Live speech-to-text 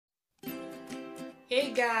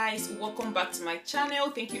Hey guys, welcome back to my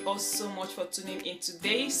channel. Thank you all so much for tuning in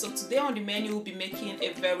today. So today on the menu we'll be making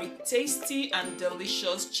a very tasty and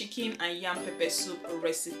delicious chicken and yam pepper soup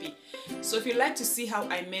recipe. So if you'd like to see how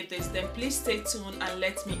I made this, then please stay tuned and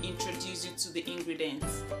let me introduce you to the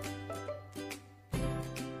ingredients.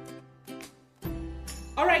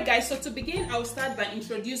 Alright guys, so to begin I'll start by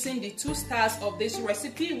introducing the two stars of this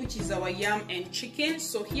recipe, which is our yam and chicken.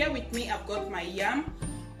 So here with me I've got my yam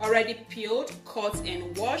already peeled, cut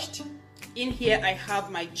and washed. In here I have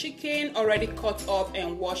my chicken already cut up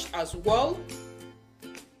and washed as well.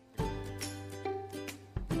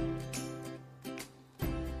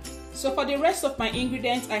 So for the rest of my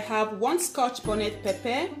ingredients, I have 1 Scotch bonnet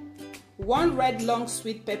pepper, 1 red long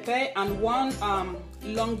sweet pepper, and 1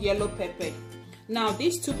 long yellow pepper. Now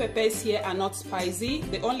these 2 peppers here are not spicy.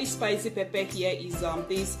 The only spicy pepper here is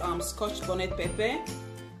this Scotch bonnet pepper.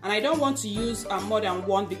 And I don't want to use more than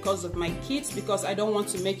 1 because of my kids, because I don't want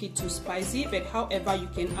to make it too spicy. But however, you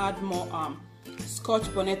can add more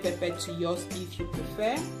Scotch bonnet pepper to yours if you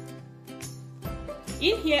prefer.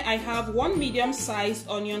 In here I have 1 medium-sized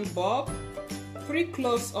onion bulb, 3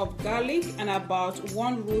 cloves of garlic, and about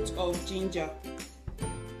 1 root of ginger.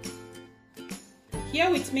 Here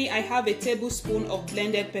with me I have a tablespoon of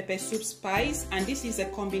blended pepper soup spice, and this is a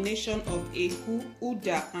combination of ehu,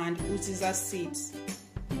 uda, and uziza seeds.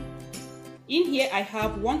 In here I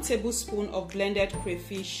have 1 tablespoon of blended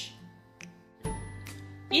crayfish.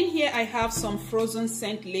 In here I have some frozen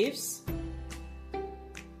scent leaves.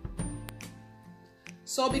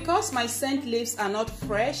 So because my scent leaves are not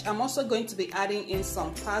fresh, I'm also going to be adding in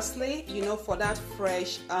some parsley, for that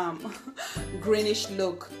fresh greenish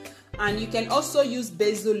look. And you can also use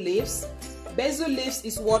basil leaves. Basil leaves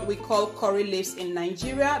is what we call curry leaves in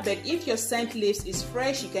Nigeria, but if your scent leaves is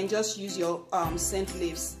fresh, you can just use your scent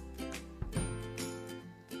leaves.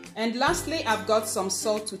 And lastly, I've got some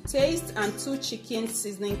salt to taste and 2 chicken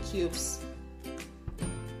seasoning cubes.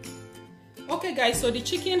 Okay guys, so the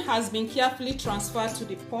chicken has been carefully transferred to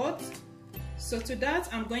the pot. So to that,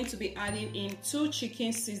 I'm going to be adding in 2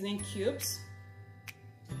 chicken seasoning cubes.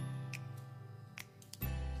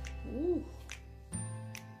 Ooh.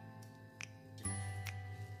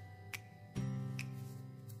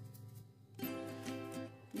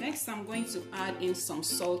 Next, I'm going to add in some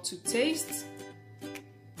salt to taste.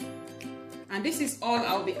 And this is all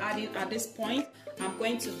I'll be adding at this point. I'm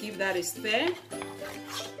going to give that a stir.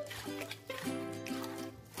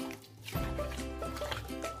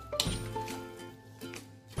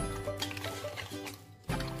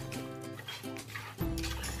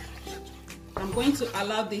 I'm going to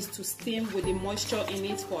allow this to steam with the moisture in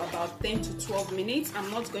it for about 10 to 12 minutes.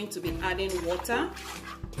 I'm not going to be adding water.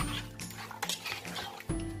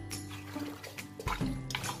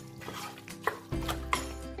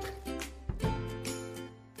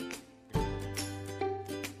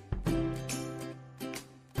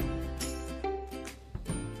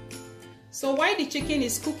 So while the chicken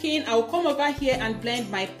is cooking, I'll come over here and blend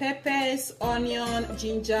my peppers, onion,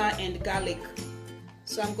 ginger, and garlic.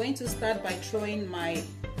 So I'm going to start by throwing my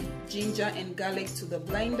ginger and garlic to the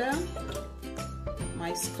blender,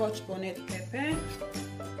 my Scotch bonnet pepper.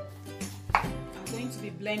 I'm going to be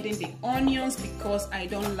blending the onions because I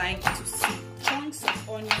don't like to see chunks of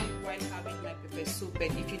onion while having my pepper soup.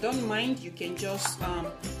 But if you don't mind, you can just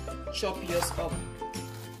chop yours up.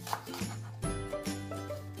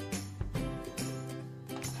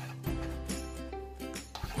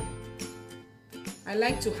 I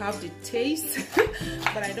like to have the taste,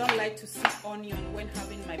 but I don't like to see onion when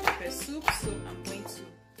having my pepper soup, so I'm going to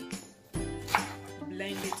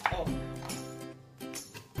blend it up.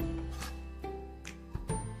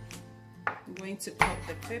 I'm going to cut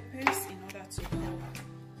the peppers in order to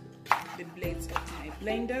cut the blades of my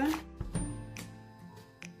blender.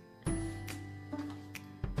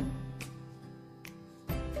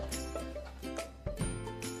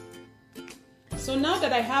 So now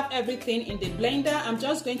that I have everything in the blender, I'm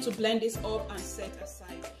just going to blend this up and set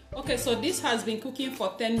aside. Okay, so this has been cooking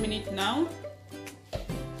for 10 minutes now.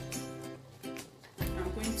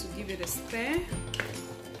 I'm going to give it a stir.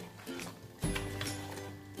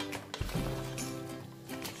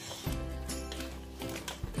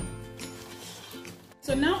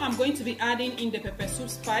 So now I'm going to be adding in the pepper soup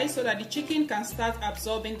spice so that the chicken can start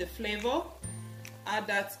absorbing the flavor. Add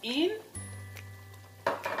that in.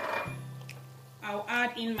 I'll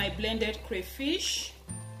add in my blended crayfish.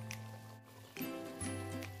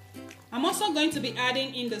 I'm also going to be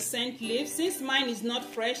adding in the scent leaf. Since mine is not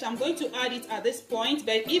fresh, I'm going to add it at this point,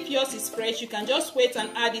 but if yours is fresh, you can just wait and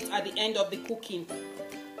add it at the end of the cooking.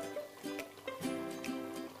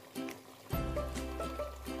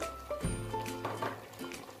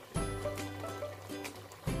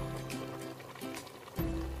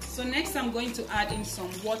 So next I'm going to add in some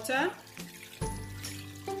water.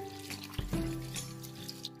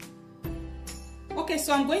 Okay,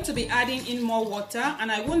 so I'm going to be adding in more water,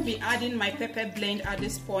 and I won't be adding my pepper blend at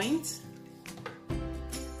this point.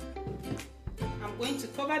 I'm going to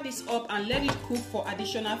cover this up and let it cook for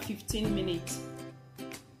additional 15 minutes.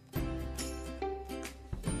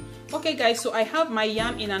 Okay guys, so I have my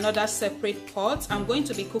yam in another separate pot. I'm going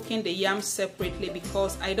to be cooking the yam separately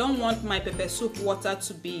because I don't want my pepper soup water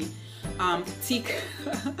to be thick.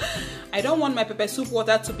 I don't want my pepper soup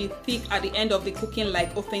water to be thick at the end of the cooking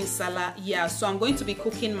like ofe nsala. Yeah, so I'm going to be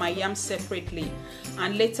cooking my yam separately,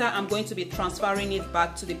 and later I'm going to be transferring it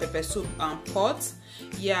back to the pepper soup pot.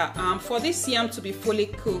 Yeah, for this yam to be fully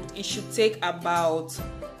cooked, it should take about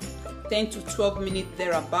 10 to 12 minutes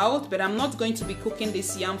thereabout, but I'm not going to be cooking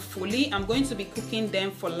this yam fully. I'm going to be cooking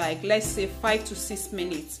them for like, let's say 5 to 6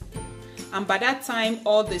 minutes. And by that time,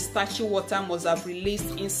 all the starchy water must have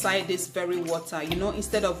released inside this very water, you know,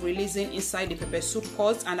 instead of releasing inside the pepper soup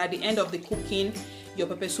pot. And at the end of the cooking, your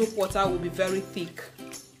pepper soup water will be very thick.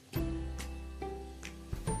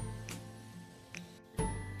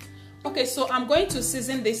 Okay, so I'm going to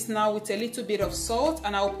season this now with a little bit of salt,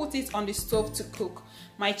 and I'll put it on the stove to cook.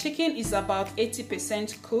 My chicken is about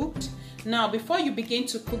 80% cooked. Now, before you begin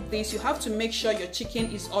to cook this, you have to make sure your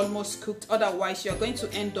chicken is almost cooked. Otherwise, you're going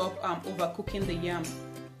to end up overcooking the yam.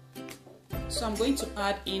 So I'm going to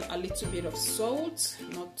add in a little bit of salt,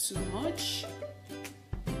 not too much.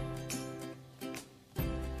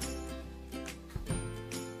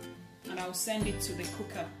 And I'll send it to the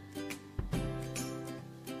cooker.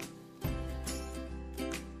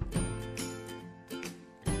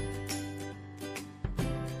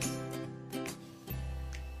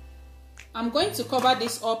 I'm going to cover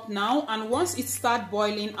this up now, and once it starts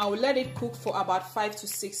boiling, I will let it cook for about 5 to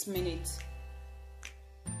 6 minutes.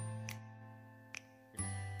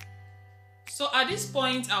 So at this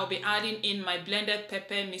point, I'll be adding in my blended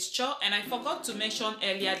pepper mixture, and I forgot to mention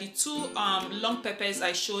earlier, the two long peppers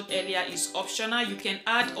I showed earlier is optional. You can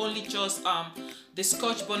add only just the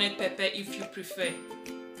Scotch bonnet pepper if you prefer.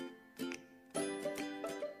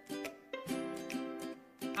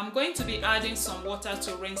 I'm going to be adding some water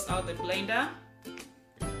to rinse out the blender.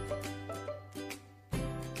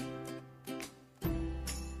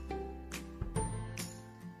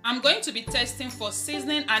 I'm going to be testing for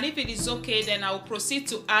seasoning, and if it is okay, then I will proceed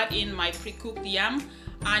to add in my pre-cooked yam.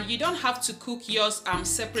 And you don't have to cook yours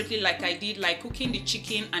separately like I did, like cooking the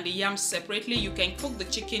chicken and the yam separately. You can cook the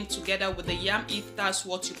chicken together with the yam if that's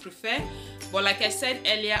what you prefer. But like I said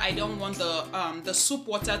earlier, I don't want the soup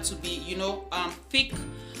water to be, you know, thick.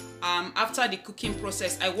 After the cooking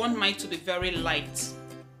process, I want mine to be very light.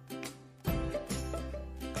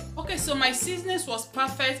 Okay, so my seasonings was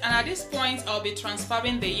perfect, and at this point I'll be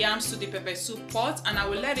transferring the yams to the pepper soup pot, and I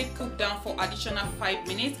will let it cook down for additional 5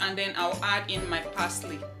 minutes, and then I'll add in my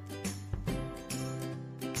parsley.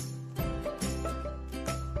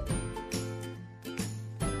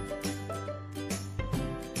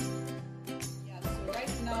 Yeah, so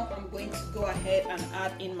right now I'm going to go ahead and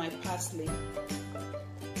add in my parsley.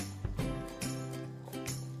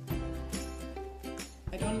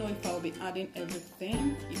 I don't know if I'll be adding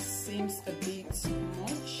everything. It seems a bit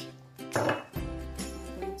much. I'm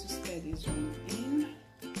going to stir this one in.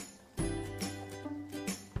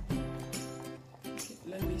 Okay,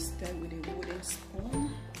 let me stir with a wooden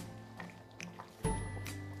spoon.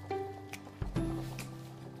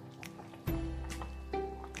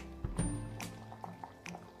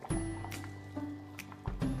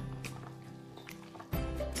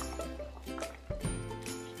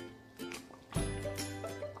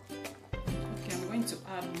 To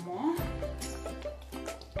add more.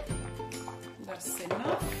 That's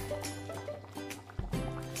enough.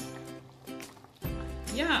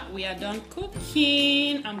 Yeah, we are done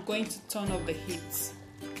cooking. I'm going to turn off the heat.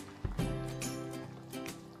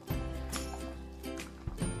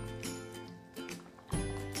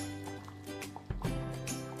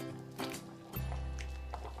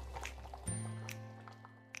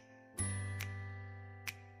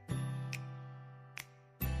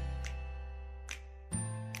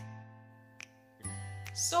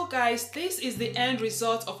 So guys, this is the end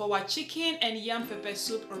result of our chicken and yam pepper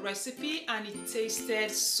soup recipe, and it tasted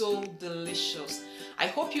so delicious. I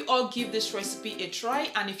hope you all give this recipe a try,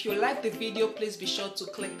 and if you like the video, please be sure to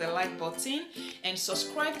click the like button and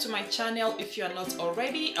subscribe to my channel if you are not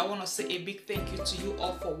already. I want to say a big thank you to you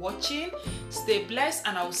all for watching. Stay blessed,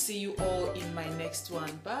 and I will see you all in my next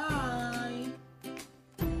one. Bye.